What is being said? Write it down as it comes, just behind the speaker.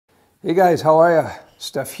Hey guys, how are ya?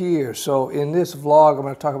 Stef here. So in this vlog, I'm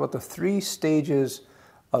going to talk about the 3 stages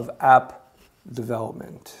of app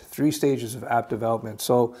development. 3 stages of app development.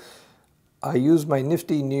 So I use my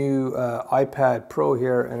nifty new iPad Pro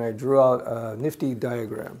here, and I drew out a nifty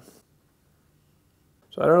diagram.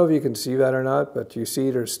 So I don't know if you can see that or not, but you see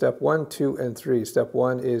there's step 1, 2, and 3. Step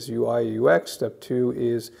 1 is UI UX. Step 2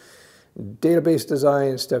 is database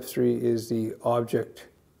design. Step 3 is the object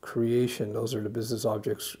creation. Those are the business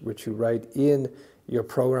objects which you write in your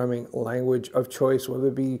programming language of choice, whether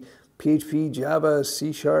it be PHP, Java,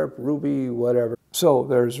 C#, Ruby, whatever. So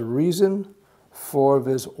there's a reason for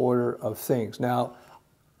this order of things. Now,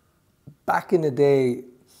 back in the day,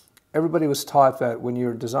 everybody was taught that when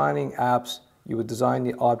you're designing apps, you would design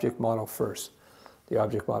the object model first. The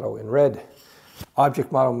object model in red.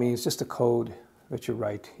 Object model means just the code that you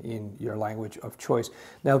write in your language of choice.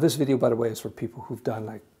 Now, this video, by the way, is for people who've done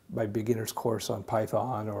like my beginner's course on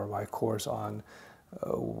Python or my course on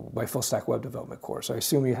my full stack web development course. I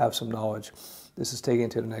assume you have some knowledge. This is taking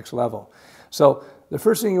it to the next level. So the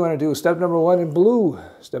first thing you want to do is step number 1 in blue.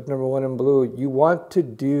 Step number 1 in blue, you want to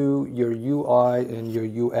do your UI and your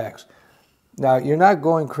UX. Now, you're not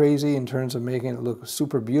going crazy in terms of making it look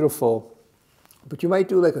super beautiful, but you might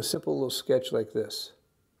do like a simple little sketch like this.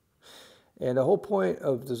 And the whole point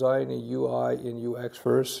of designing a UI and UX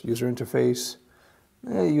first, user interface,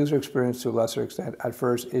 user experience to a lesser extent at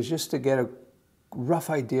first, is just to get a rough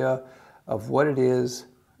idea of what it is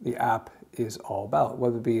the app is all about,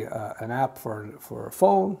 whether it be an app for a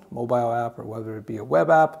phone, mobile app, or whether it be a web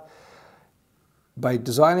app. By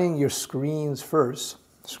designing your screens first,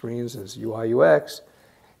 screens is UI UX,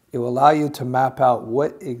 it will allow you to map out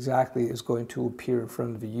what exactly is going to appear in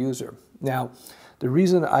front of the user. Now, the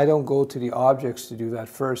reason I don't go to the objects to do that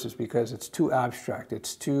first is because it's too abstract.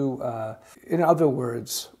 It's too, in other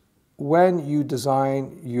words, when you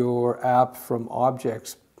design your app from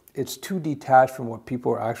objects, it's too detached from what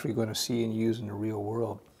people are actually going to see and use in the real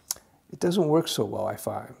world. It doesn't work so well,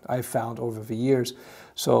 I've found over the years.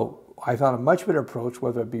 So I found a much better approach,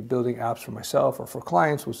 whether it be building apps for myself or for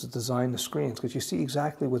clients, was to design the screens, because you see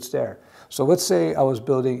exactly what's there. So let's say I was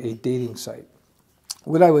building a dating site.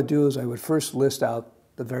 What I would do is I would first list out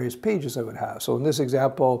the various pages I would have. So in this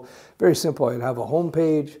example, very simple, I'd have a home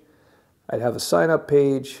page, I'd have a sign-up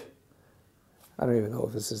page. I don't even know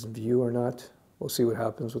if this is in view or not. We'll see what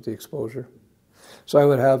happens with the exposure. So I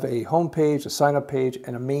would have a home page, a sign-up page,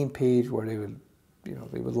 and a main page where they would,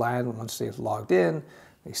 they would land once they've logged in.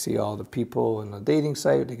 They see all the people in the dating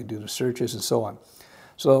site, they could do the searches and so on.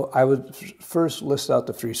 So I would first list out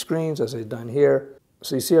the 3 screens as I've done here.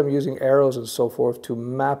 So you see I'm using arrows and so forth to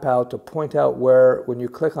map out, to point out where, when you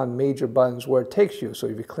click on major buttons, where it takes you. So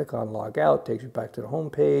if you click on log out, it takes you back to the home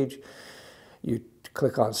page. You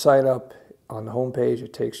click on sign up on the home page,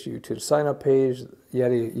 it takes you to the sign up page,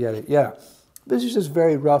 yada, yada, yada. This is just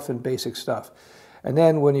very rough and basic stuff. And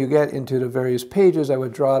then when you get into the various pages, I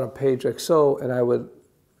would draw out a page like so, and I would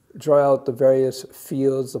draw out the various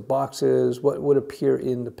fields, the boxes, what would appear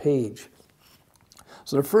in the page.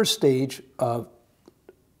 So the first stage of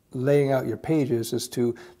laying out your pages is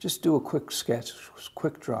to just do a quick sketch,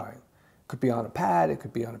 quick drawing. It could be on a pad, it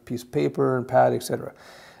could be on a piece of paper and pad, etc.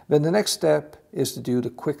 Then the next step is to do the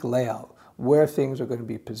quick layout, where things are going to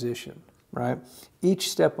be positioned, right?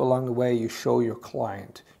 Each step along the way, you show your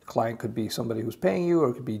client. Your client could be somebody who's paying you, or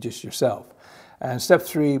it could be just yourself. And step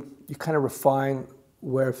 3, you kind of refine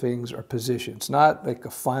where things are positioned. It's not like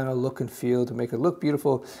a final look and feel to make it look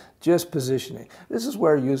beautiful, just positioning. This is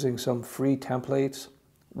where using some free templates,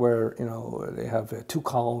 where they have a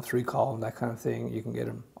 2-column, 3-column, that kind of thing. You can get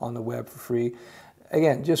them on the web for free.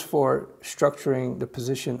 Again, just for structuring the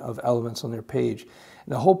position of elements on their page.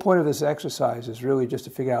 And the whole point of this exercise is really just to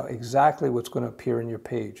figure out exactly what's going to appear in your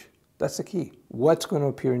page. That's the key. What's going to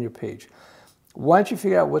appear in your page? Once you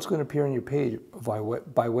figure out what's going to appear in your page by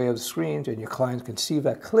way of the screens, and your clients can see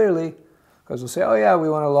that clearly, because they'll say, oh yeah, we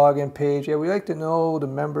want a login page. Yeah, we like to know the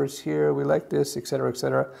members here. We like this, etc.,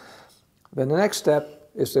 etc. Then the next step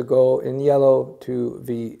is to go in yellow to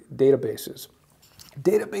the databases.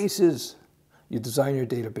 Databases, you design your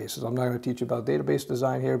databases. I'm not going to teach you about database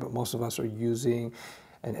design here, but most of us are using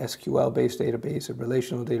an SQL-based database, a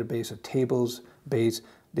relational database, a tables-based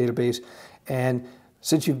database. And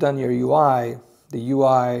since you've done your UI, the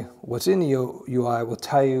UI, what's in the UI will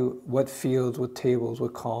tell you what fields, what tables,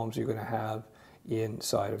 what columns you're going to have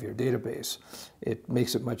inside of your database. It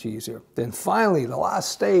makes it much easier. Then finally, the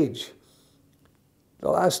last stage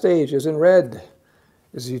is in red,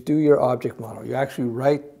 is you do your object model. You actually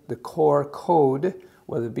write the core code,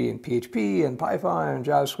 whether it be in PHP and Python and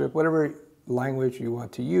JavaScript, whatever language you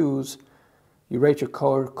want to use, you write your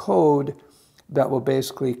code that will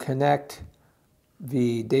basically connect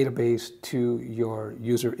the database to your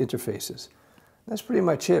user interfaces. That's pretty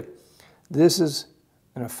much it. This is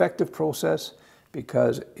an effective process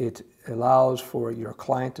because it allows for your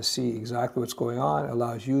client to see exactly what's going on, it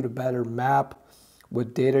allows you to better map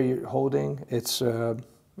what data you're holding. It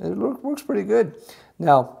works pretty good.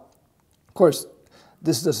 Now, of course,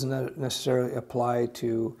 this doesn't necessarily apply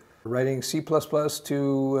to writing C++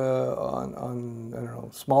 to on I don't know,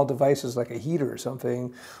 small devices like a heater or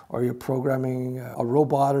something, or you're programming a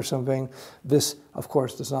robot or something. This, of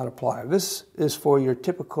course, does not apply. This is for your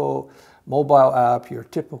typical mobile app, your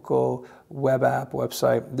typical web app,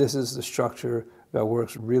 website. This is the structure that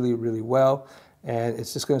works really, really well, and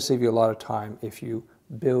it's just going to save you a lot of time if you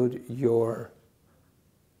build your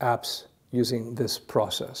apps using this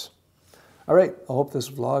process. All right, I hope this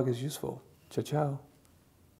vlog is useful. Ciao, ciao.